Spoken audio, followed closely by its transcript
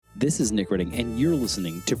This is Nick Redding, and you're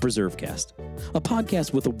listening to PreserveCast, a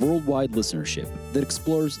podcast with a worldwide listenership that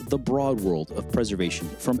explores the broad world of preservation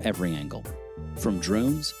from every angle, from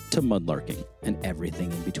drones to mudlarking and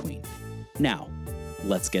everything in between. Now,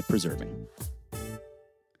 let's get preserving.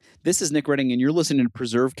 This is Nick Redding, and you're listening to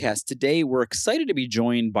PreserveCast. Today, we're excited to be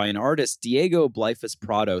joined by an artist, Diego Bleifuss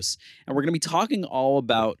Prados, and we're going to be talking all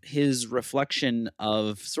about his reflection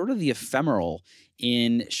of sort of the ephemeral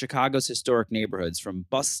in Chicago's historic neighborhoods, from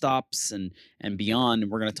bus stops and beyond.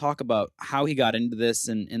 And we're going to talk about how he got into this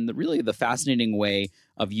and really the fascinating way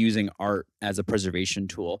of using art as a preservation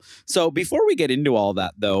tool. So before we get into all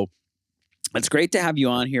that, though, it's great to have you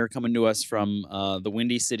on here, coming to us from the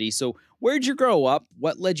Windy City. So where'd you grow up?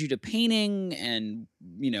 What led you to painting, and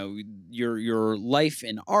your life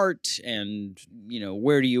in art, and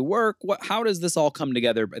where do you work? How does this all come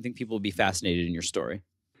together? I think people will be fascinated in your story.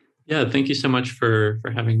 Yeah, thank you so much for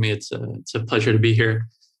having me. It's a pleasure to be here.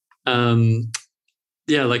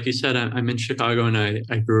 Like you said, I'm in Chicago, and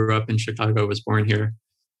I grew up in Chicago. Was born here.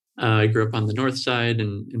 I grew up on the north side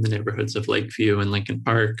and in the neighborhoods of Lakeview and Lincoln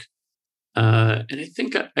Park. And I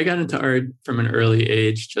think I got into art from an early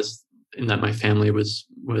age, just in that my family was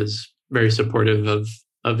very supportive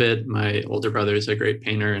of it. My older brother is a great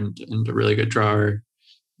painter and a really good drawer.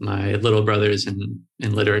 My little brother's in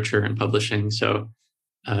literature and publishing. So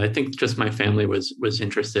I think just my family was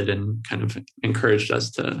interested and kind of encouraged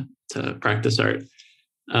us to practice art.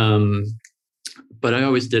 But I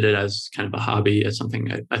always did it as kind of a hobby, as something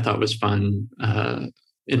I thought was fun.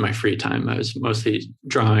 In my free time, I was mostly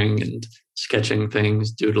drawing and sketching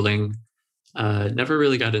things, doodling. Never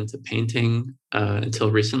really got into painting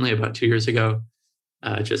until recently, about 2 years ago.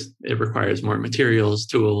 It requires more materials,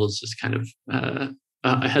 tools, just kind of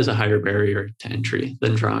it has a higher barrier to entry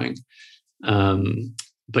than drawing.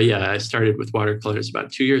 But yeah, I started with watercolors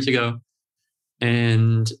about 2 years ago.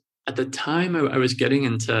 And at the time I was getting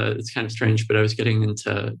into, it's kind of strange, but I was getting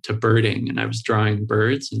into birding, and I was drawing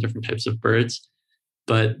birds and different types of birds.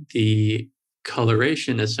 But the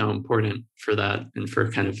coloration is so important for that and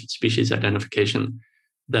for kind of species identification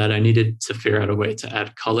that I needed to figure out a way to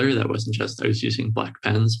add color that wasn't just I was using black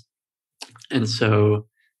pens. And so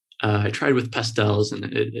I tried with pastels, and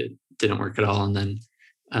it didn't work at all. And then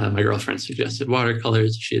my girlfriend suggested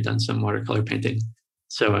watercolors. She had done some watercolor painting.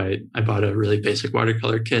 So I bought a really basic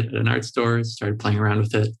watercolor kit at an art store, started playing around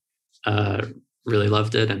with it, really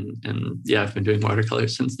loved it. And yeah, I've been doing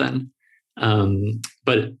watercolors since then.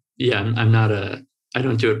 But yeah, I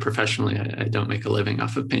don't do it professionally. I don't make a living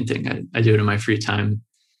off of painting. I do it in my free time.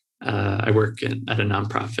 I work at a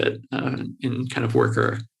nonprofit in kind of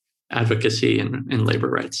worker advocacy and labor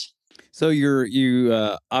rights. So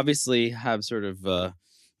you obviously have sort of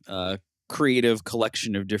a creative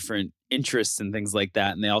collection of different interests and things like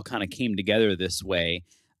that, and they all kind of came together this way.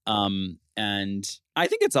 And I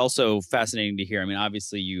think it's also fascinating to hear. I mean,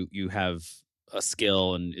 obviously you have a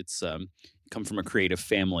skill, and it's come from a creative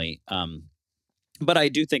family. But I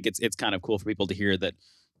do think it's kind of cool for people to hear that,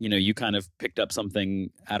 you kind of picked up something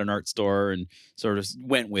at an art store and sort of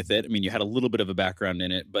went with it. I mean, you had a little bit of a background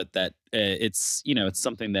in it, but that it's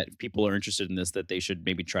something that if people are interested in this, that they should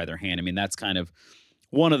maybe try their hand. I mean, that's kind of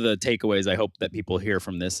one of the takeaways I hope that people hear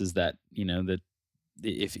from this, is that, that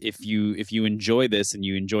if you enjoy this and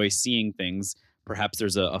you enjoy seeing things, perhaps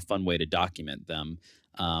there's a fun way to document them.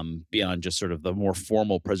 Beyond just sort of the more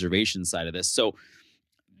formal preservation side of this. So,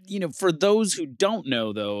 for those who don't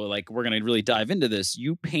know, though, like, we're going to really dive into this.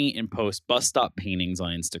 You paint and post bus stop paintings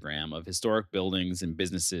on Instagram of historic buildings and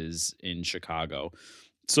businesses in Chicago.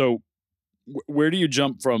 So where do you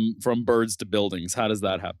jump from birds to buildings? How does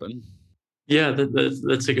that happen? Yeah,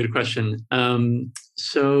 that's a good question.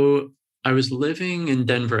 So I was living in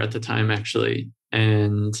Denver at the time, actually.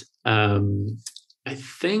 And I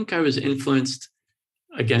think I was influenced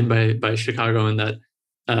again by Chicago, in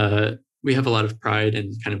that we have a lot of pride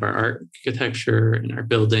in kind of our architecture and our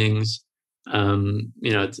buildings.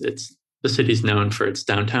 It's the city's known for its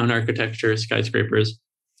downtown architecture, skyscrapers,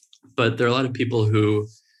 but there are a lot of people who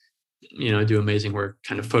do amazing work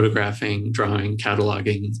kind of photographing, drawing,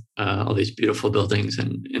 cataloging all these beautiful buildings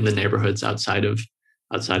and in the neighborhoods outside of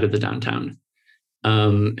the downtown.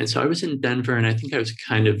 And so I was in Denver, and I think I was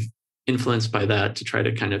kind of influenced by that to try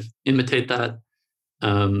to kind of imitate that.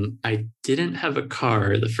 I didn't have a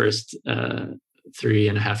car the first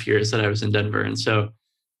 3.5 years that I was in Denver. And so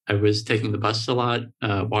I was taking the bus a lot,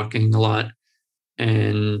 walking a lot.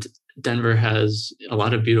 And Denver has a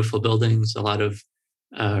lot of beautiful buildings, a lot of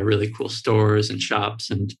really cool stores and shops.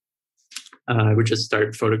 And I would just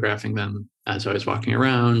start photographing them as I was walking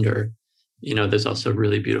around. Or, there's also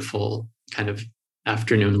really beautiful kind of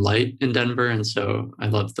afternoon light in Denver. And so I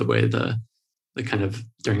love the way the kind of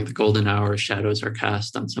during the golden hour shadows are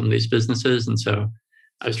cast on some of these businesses. And so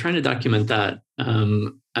I was trying to document that.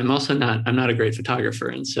 I'm not a great photographer.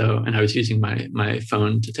 And I was using my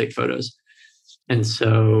phone to take photos. And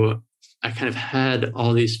so I kind of had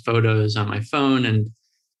all these photos on my phone. And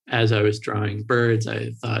as I was drawing birds,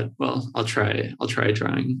 I thought, well, I'll try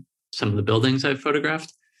drawing some of the buildings I've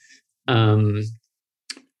photographed. Um,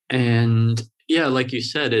 and yeah, like you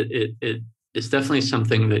said, it is definitely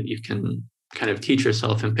something that you can kind of teach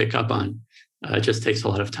yourself and pick up on. It just takes a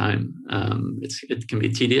lot of time. It can be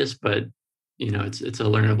tedious, but it's a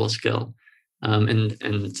learnable skill.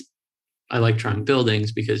 And I like drawing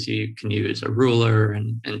buildings because you can use a ruler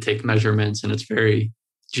and take measurements, and it's very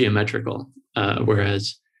geometrical.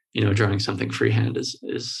 Whereas drawing something freehand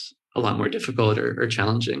is a lot more difficult or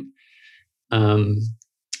challenging.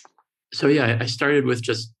 So yeah, I started with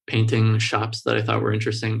just painting shops that I thought were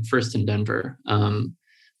interesting. First in Denver,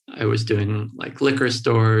 I was doing like liquor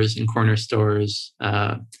stores and corner stores,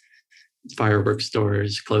 fireworks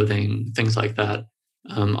stores, clothing, things like that.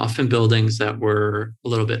 Often buildings that were a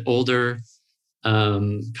little bit older,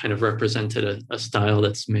 kind of represented a style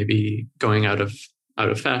that's maybe going out of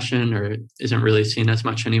fashion or isn't really seen as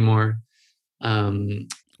much anymore.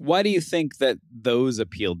 Why do you think that those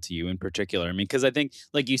appealed to you in particular? I mean, because I think,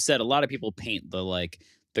 like you said, a lot of people paint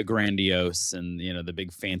the grandiose and the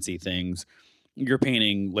big fancy things. You're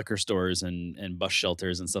painting liquor stores and bus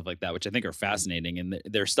shelters and stuff like that, which I think are fascinating, and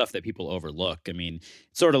they're stuff that people overlook. I mean,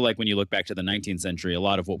 sort of like when you look back to the 19th century, a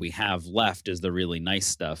lot of what we have left is the really nice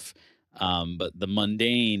stuff, but the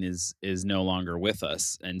mundane is no longer with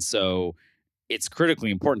us, and so it's critically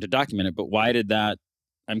important to document it. But why did that?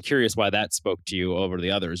 I'm curious why that spoke to you over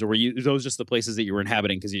the others, or were those just the places that you were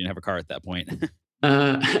inhabiting because you didn't have a car at that point?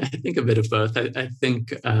 I think a bit of both. I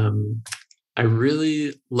think I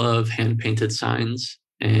really love hand painted signs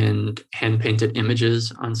and hand painted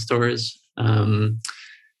images on stores.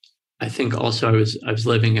 I think also I was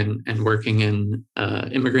living and working in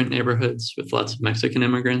immigrant neighborhoods with lots of Mexican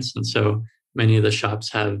immigrants, and so many of the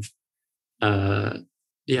shops have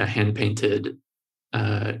hand painted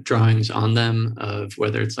drawings on them of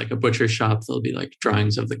whether it's like a butcher shop, there'll be like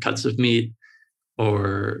drawings of the cuts of meat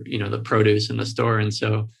or the produce in the store. And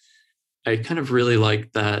so I kind of really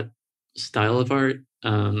like that style of art,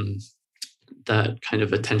 that kind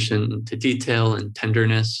of attention to detail and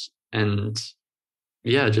tenderness and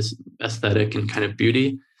just aesthetic and kind of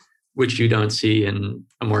beauty, which you don't see in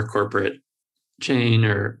a more corporate chain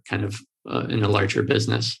or kind of in a larger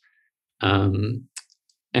business.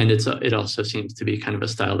 And it also seems to be kind of a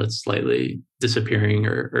style that's slightly disappearing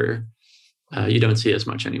or you don't see as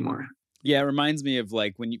much anymore. Yeah, it reminds me of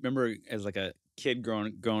like when you remember as like a kid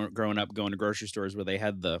growing up going to grocery stores where they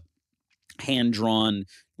had the hand drawn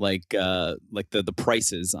like the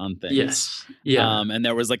prices on things. Yes. Yeah. And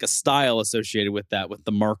there was like a style associated with that, with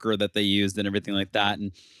the marker that they used and everything like that.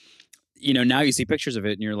 And now you see pictures of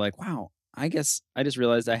it and you're like, wow, I guess I just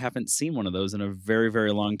realized I haven't seen one of those in a very,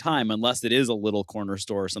 very long time, unless it is a little corner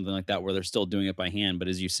store or something like that where they're still doing it by hand. But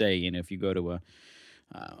as you say, if you go to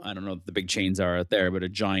I don't know what the big chains are out there, but a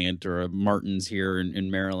Giant or a Martin's here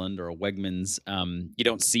in Maryland or a Wegmans, you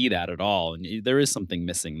don't see that at all. And there is something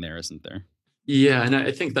missing there, isn't there? Yeah. And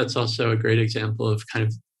I think that's also a great example of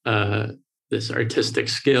kind of this artistic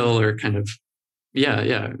skill or kind of,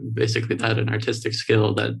 basically that, an artistic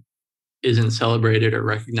skill that isn't celebrated or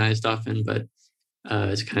recognized often, but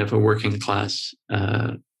it's kind of a working class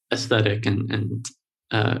aesthetic and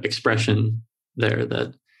expression there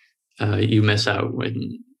that you miss out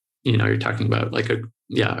when you're talking about like a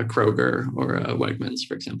Kroger or a Wegmans,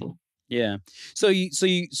 for example. Yeah. So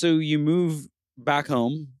you move back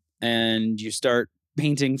home and you start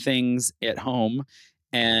painting things at home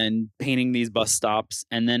and painting these bus stops,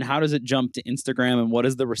 and then how does it jump to Instagram, and what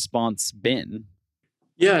has the response been?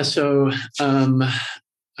 Yeah, so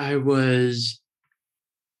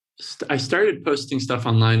I started posting stuff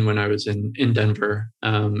online when I was in Denver,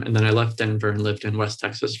 and then I left Denver and lived in West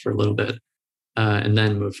Texas for a little bit, and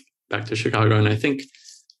then moved back to Chicago. And I think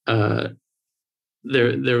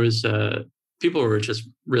there was people were just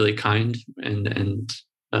really kind and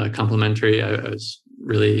complimentary. I was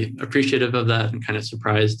really appreciative of that and kind of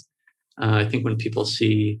surprised. I think when people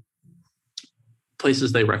see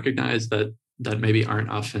places they recognize that maybe aren't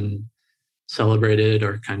often celebrated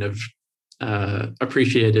or kind of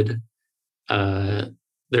appreciated,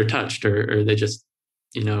 they're touched or they just,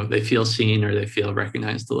 they feel seen or they feel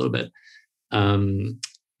recognized a little bit. And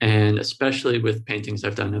especially with paintings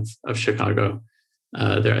I've done of Chicago,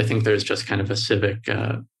 I think there's just kind of a civic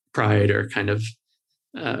pride or kind of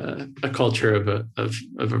a culture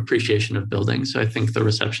of appreciation of buildings. So I think the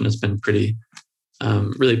reception has been pretty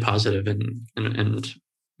really positive and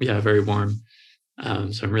yeah, very warm.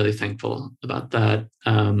 So I'm really thankful about that.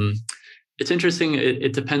 It's interesting.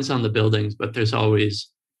 It depends on the buildings, but there's always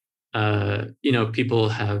people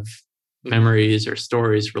have memories or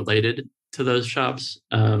stories related to those shops.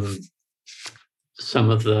 Some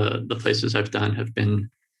of the places I've done have been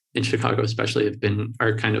in Chicago, especially,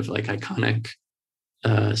 are kind of like iconic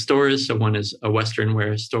stores. So one is a Western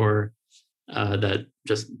wear store that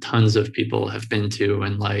just tons of people have been to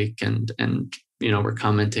and we're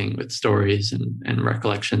commenting with stories and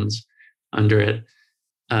recollections under it.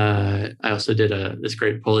 I also did this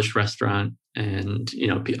great Polish restaurant, and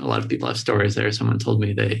a lot of people have stories there. Someone told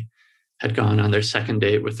me they had gone on their second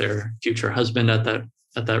date with their future husband at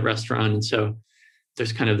that restaurant, and so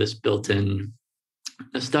there's kind of this built-in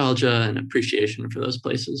nostalgia and appreciation for those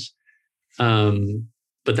places.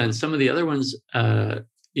 But then some of the other ones, are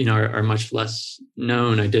much less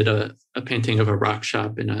known. I did a painting of a rock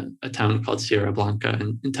shop in a town called Sierra Blanca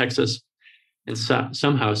in Texas. And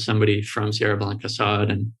somehow somebody from Sierra Blanca saw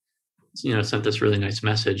it and, sent this really nice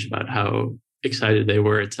message about how excited they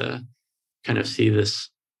were to kind of see this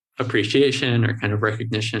appreciation or kind of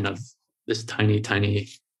recognition of this tiny, tiny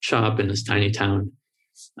shop in this tiny town.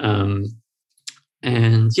 And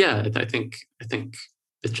yeah, I think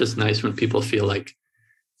it's just nice when people feel like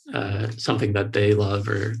something that they love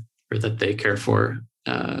or that they care for,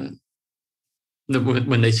 when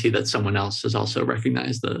they see that someone else has also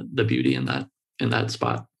recognized the beauty in that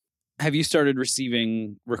spot. Have you started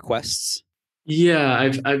receiving requests?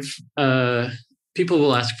 Yeah, I've people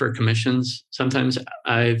will ask for commissions. Sometimes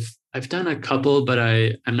I've done a couple, but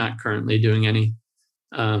I'm not currently doing any.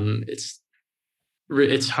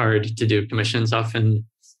 It's hard to do commissions. Often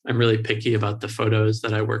I'm really picky about the photos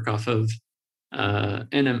that I work off of.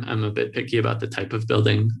 And I'm a bit picky about the type of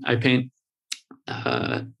building I paint.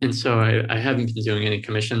 And so I haven't been doing any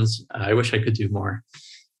commissions. I wish I could do more.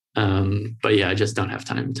 But yeah, I just don't have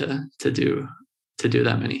time to do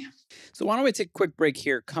that many. So why don't we take a quick break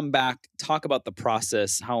here, come back, talk about the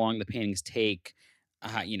process, how long the paintings take,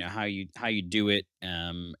 how you do it,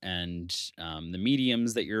 and the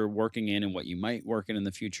mediums that you're working in and what you might work in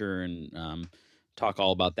the future, and talk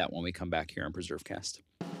all about that when we come back here on PreserveCast.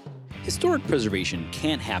 Historic preservation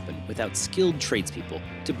can't happen without skilled tradespeople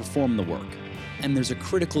to perform the work, and there's a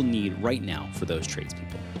critical need right now for those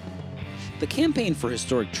tradespeople. The Campaign for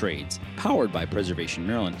Historic Trades, powered by Preservation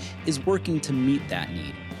Maryland, is working to meet that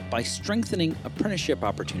need by strengthening apprenticeship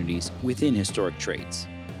opportunities within historic trades.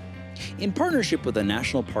 In partnership with the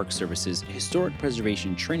National Park Service's Historic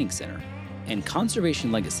Preservation Training Center and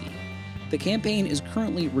Conservation Legacy, the campaign is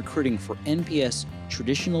currently recruiting for NPS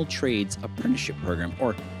Traditional Trades Apprenticeship Program,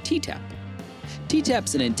 or TTAP.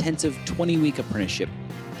 TTAP's an intensive 20-week apprenticeship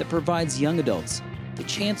that provides young adults the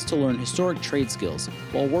chance to learn historic trade skills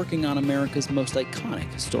while working on America's most iconic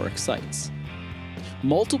historic sites.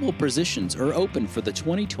 Multiple positions are open for the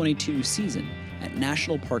 2022 season at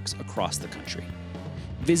national parks across the country.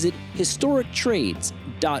 Visit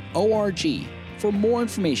historictrades.org for more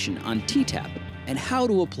information on TTAP and how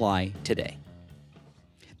to apply today.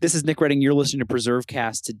 This is Nick Redding. You're listening to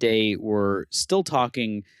PreserveCast. Today, we're still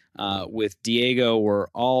talking with Diego. We're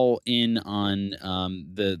all in on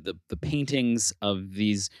the paintings of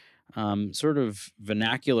these sort of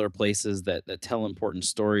vernacular places that tell important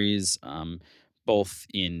stories, both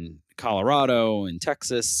in Colorado and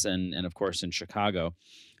Texas and of course in Chicago.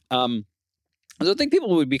 So I think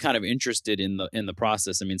people would be kind of interested in the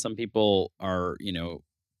process. I mean, some people are,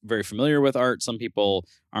 very familiar with art. Some people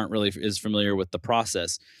aren't really as familiar with the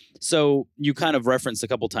process. So you kind of referenced a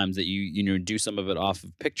couple times that you do some of it off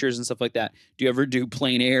of pictures and stuff like that. Do you ever do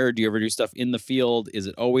plein air? Do you ever do stuff in the field? Is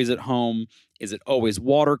it always at home? Is it always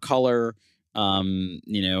watercolor? Are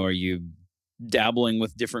you dabbling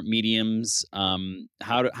with different mediums?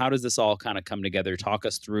 How does this all kind of come together? Talk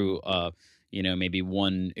us through maybe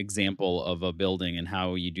one example of a building and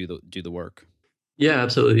how you do the work. Yeah,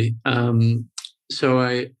 absolutely. So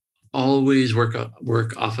I always work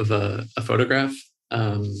off of a photograph.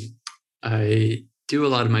 I do a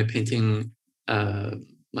lot of my painting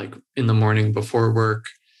like in the morning before work,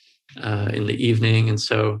 in the evening, and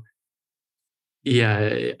so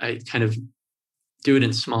yeah, I kind of do it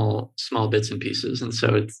in small bits and pieces, and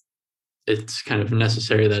so it's kind of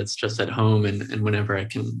necessary that it's just at home and whenever I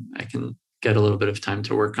can get a little bit of time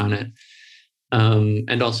to work on it,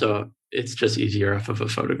 and also it's just easier off of a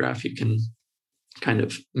photograph. You can kind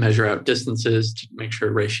of measure out distances to make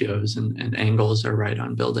sure ratios and angles are right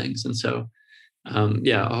on buildings. And so,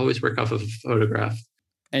 I always work off of a photograph.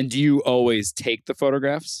 And do you always take the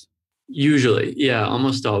photographs? Usually, yeah,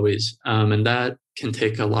 almost always. And that can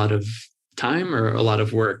take a lot of time or a lot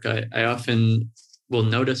of work. I often will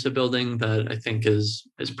notice a building that I think is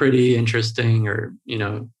pretty interesting, or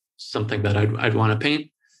something that I'd want to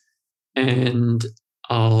paint, and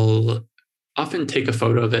I'll often take a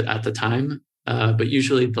photo of it at the time. But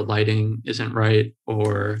usually the lighting isn't right,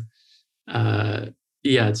 or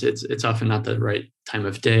yeah, it's often not the right time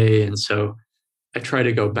of day, and so I try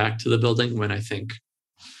to go back to the building when I think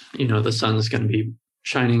the sun's going to be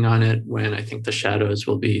shining on it, when I think the shadows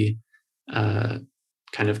will be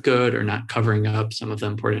kind of good or not covering up some of the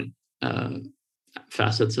important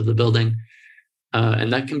facets of the building.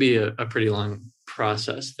 And that can be a pretty long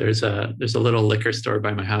process. There's a little liquor store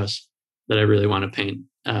by my house that I really want to paint.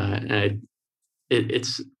 And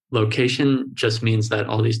its location just means that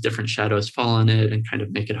all these different shadows fall on it and kind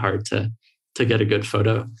of make it hard to get a good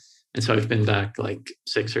photo. And so I've been back like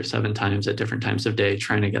 6 or 7 times at different times of day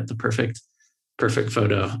trying to get the perfect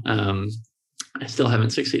photo. I still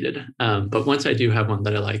haven't succeeded. But once I do have one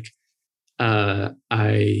that I like,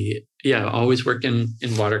 I always work in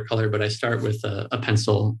watercolor, but I start with a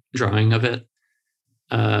pencil drawing of it.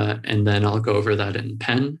 And then I'll go over that in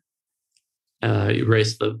pen,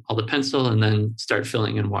 erase all the pencil, and then start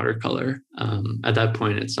filling in watercolor. At that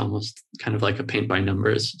point, it's almost kind of like a paint by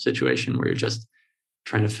numbers situation where you're just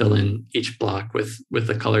trying to fill in each block with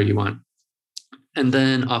the color you want. And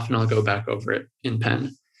then often I'll go back over it in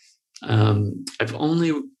pen. I've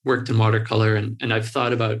only worked in watercolor, and I've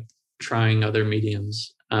thought about trying other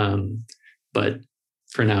mediums. But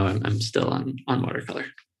for now, I'm still on watercolor.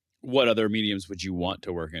 What other mediums would you want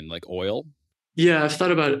to work in, like oil? Yeah, I've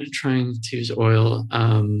thought about trying to use oil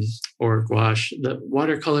or gouache. The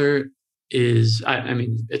watercolor is, I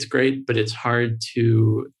mean, it's great, but it's hard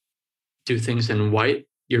to do things in white.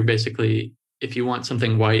 You're basically, if you want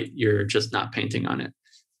something white, you're just not painting on it.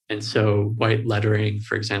 And so white lettering,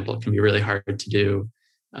 for example, can be really hard to do.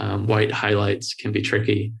 White highlights can be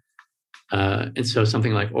tricky. And so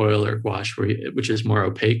something like oil or gouache, which is more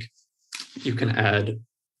opaque, you can add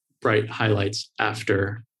bright highlights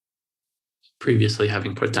after previously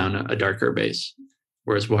having put down a darker base.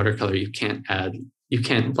 Whereas watercolor, you can't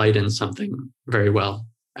lighten something very well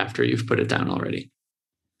after you've put it down already.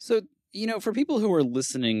 So, for people who are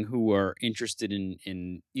listening who are interested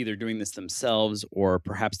in either doing this themselves, or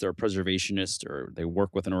perhaps they're a preservationist or they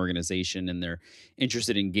work with an organization and they're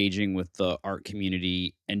interested in engaging with the art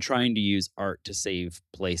community and trying to use art to save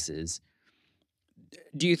places,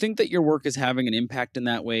 do you think that your work is having an impact in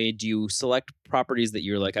that way? Do you select properties that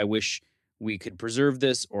you're like, I wish we could preserve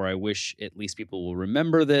this, or I wish at least people will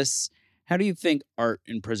remember this? How do you think art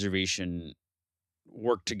and preservation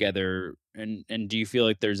work together, and do you feel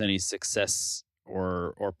like there's any success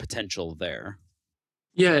or potential there?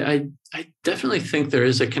 Yeah, I definitely think there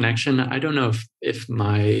is a connection. I don't know if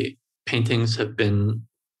my paintings have been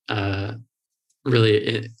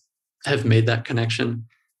really have made that connection.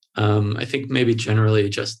 I think maybe generally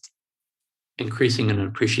just increasing an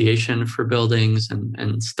appreciation for buildings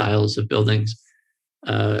and styles of buildings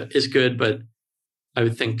is good, but I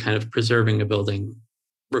would think kind of preserving a building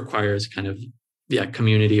requires kind of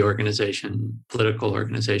community organization, political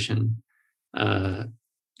organization, and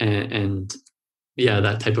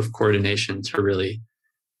that type of coordination to really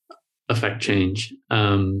affect change.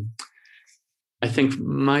 I think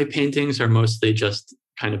my paintings are mostly just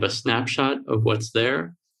kind of a snapshot of what's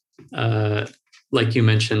there. Like you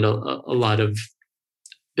mentioned, a lot of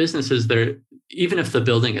businesses there, even if the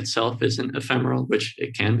building itself isn't ephemeral, which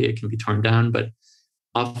it can be torn down, but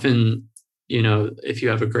often, if you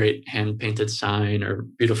have a great hand-painted sign or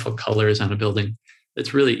beautiful colors on a building,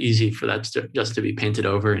 it's really easy for that just to be painted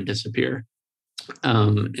over and disappear.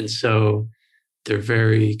 And so they're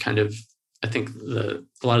very kind of, I think a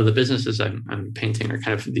lot of the businesses I'm painting are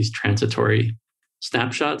kind of these transitory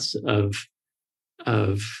snapshots of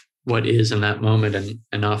what is in that moment.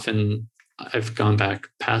 And often I've gone back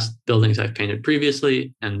past buildings I've painted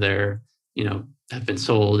previously, and they're, have been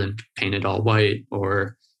sold and painted all white,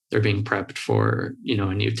 or they're being prepped for,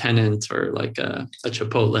 a new tenant, or like a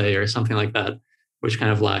Chipotle or something like that, which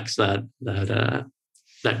kind of lacks that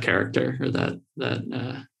character, or that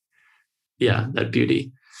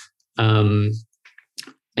beauty. And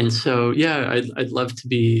so, I'd love to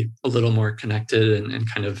be a little more connected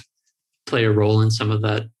and kind of play a role in some of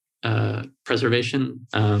that preservation.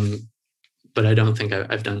 But I don't think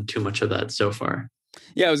I've done too much of that so far.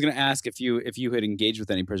 Yeah, I was going to ask if you had engaged with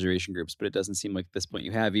any preservation groups, but it doesn't seem like at this point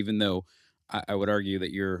you have, even though I would argue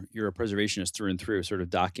that you're a preservationist through and through, sort of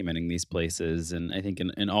documenting these places. And I think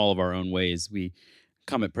in all of our own ways, we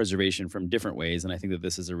come at preservation from different ways, and I think that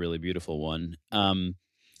this is a really beautiful one.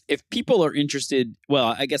 If people are interested,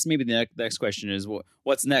 well, I guess maybe the next question is,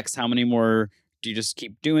 what's next? How many more? Do you just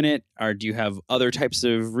keep doing it, or do you have other types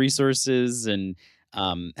of resources? And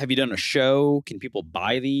have you done a show? Can people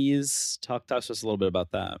buy these? Talk to us a little bit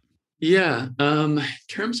about that. Yeah. In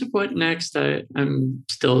terms of what next, I'm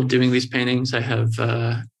still doing these paintings. I have,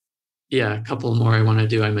 a couple more I want to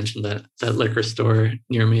do. I mentioned that liquor store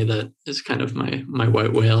near me that is kind of my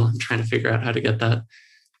white whale. I'm trying to figure out how to get that.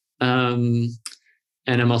 And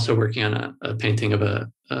I'm also working on a painting of a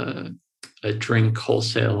drink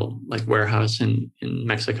wholesale like warehouse in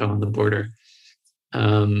Mexico on the border.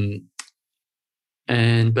 But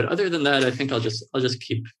other than that, I think I'll just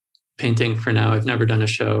keep painting for now. I've never done a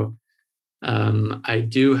show. I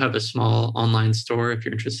do have a small online store if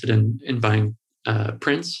you're interested in buying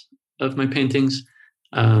prints of my paintings.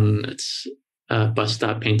 It's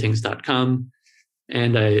bus.paintings.com.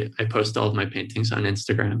 And I post all of my paintings on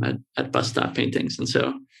Instagram at bus.paintings. And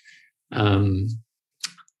so,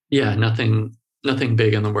 nothing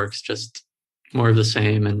big in the works, just more of the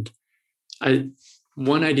same. And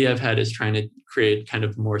one idea I've had is trying to create kind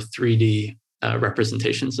of more 3D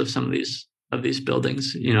representations of some of these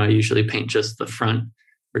buildings. I usually paint just the front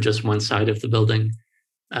or just one side of the building.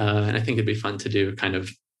 And I think it'd be fun to do kind of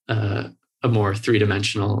a more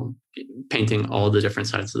three-dimensional painting all the different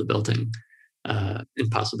sides of the building.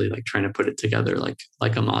 And possibly like trying to put it together like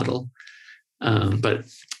a model. But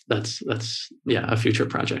that's a future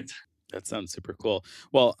project. That sounds super cool.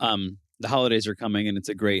 Well, the holidays are coming, and it's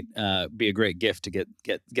be a great gift to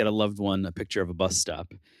get a loved one a picture of a bus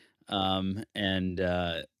stop.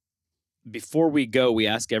 Before we go, we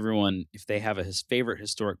ask everyone if they have his favorite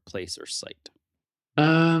historic place or site.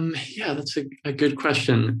 That's a good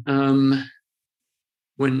question.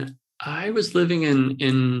 When I was living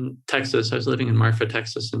in Texas, I was living in Marfa,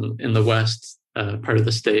 Texas, in the west part of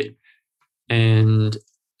the state. And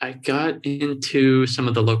I got into some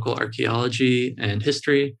of the local archaeology and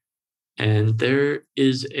history. And there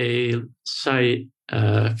is a site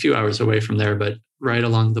a few hours away from there, but right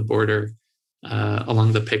along the border,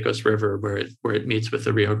 along the Pecos River, where it meets with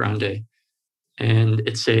the Rio Grande. And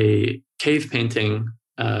it's a cave painting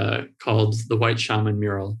called the White Shaman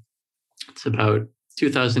Mural. It's about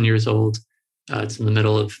 2,000 years old. It's in the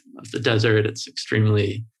middle of the desert. It's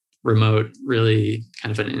extremely remote, really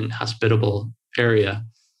kind of an inhospitable area.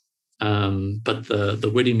 But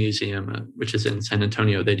the Whitty Museum, which is in San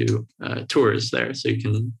Antonio, they do tours there. So you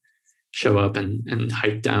can show up and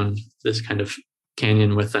hike down this kind of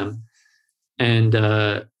canyon with them. And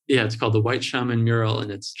it's called the White Shaman Mural.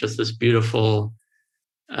 And it's just this beautiful,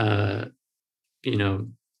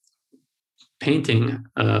 painting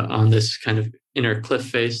on this kind of inner cliff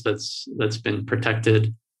face that's been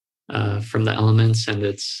protected from the elements, and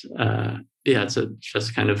it's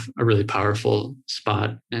just kind of a really powerful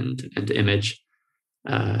spot and image,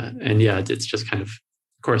 it's just kind of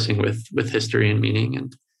coursing with history and meaning,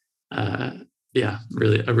 and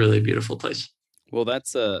really a really beautiful place. Well,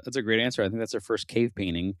 that's a great answer. I think that's our first cave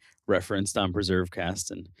painting referenced on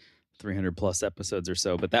PreserveCast in 300 plus episodes or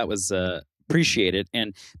so, but that was appreciate it,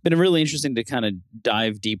 and been really interesting to kind of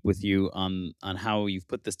dive deep with you on how you've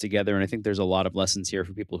put this together. And I think there's a lot of lessons here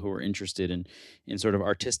for people who are interested in sort of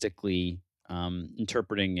artistically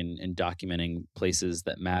interpreting and documenting places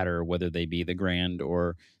that matter, whether they be the grand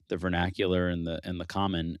or the vernacular and the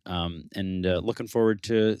common. Looking forward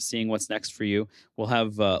to seeing what's next for you. We'll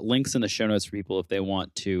have links in the show notes for people if they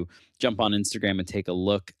want to jump on Instagram and take a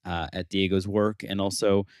look at Diego's work, and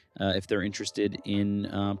also if they're interested in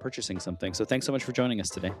purchasing something. So thanks so much for joining us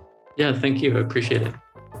today. Yeah, thank you. I appreciate it.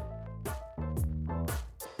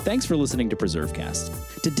 Thanks for listening to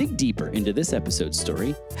PreserveCast. To dig deeper into this episode's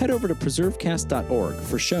story, head over to preservecast.org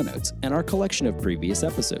for show notes and our collection of previous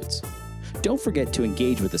episodes. Don't forget to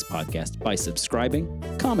engage with this podcast by subscribing,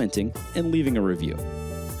 commenting, and leaving a review.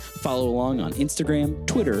 Follow along on Instagram,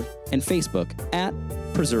 Twitter, and Facebook at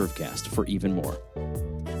PreserveCast for even more.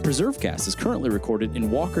 PreserveCast is currently recorded in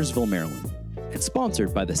Walkersville, Maryland, and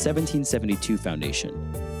sponsored by the 1772 Foundation,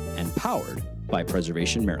 and powered by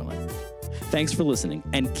Preservation Maryland. Thanks for listening,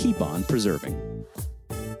 and keep on preserving.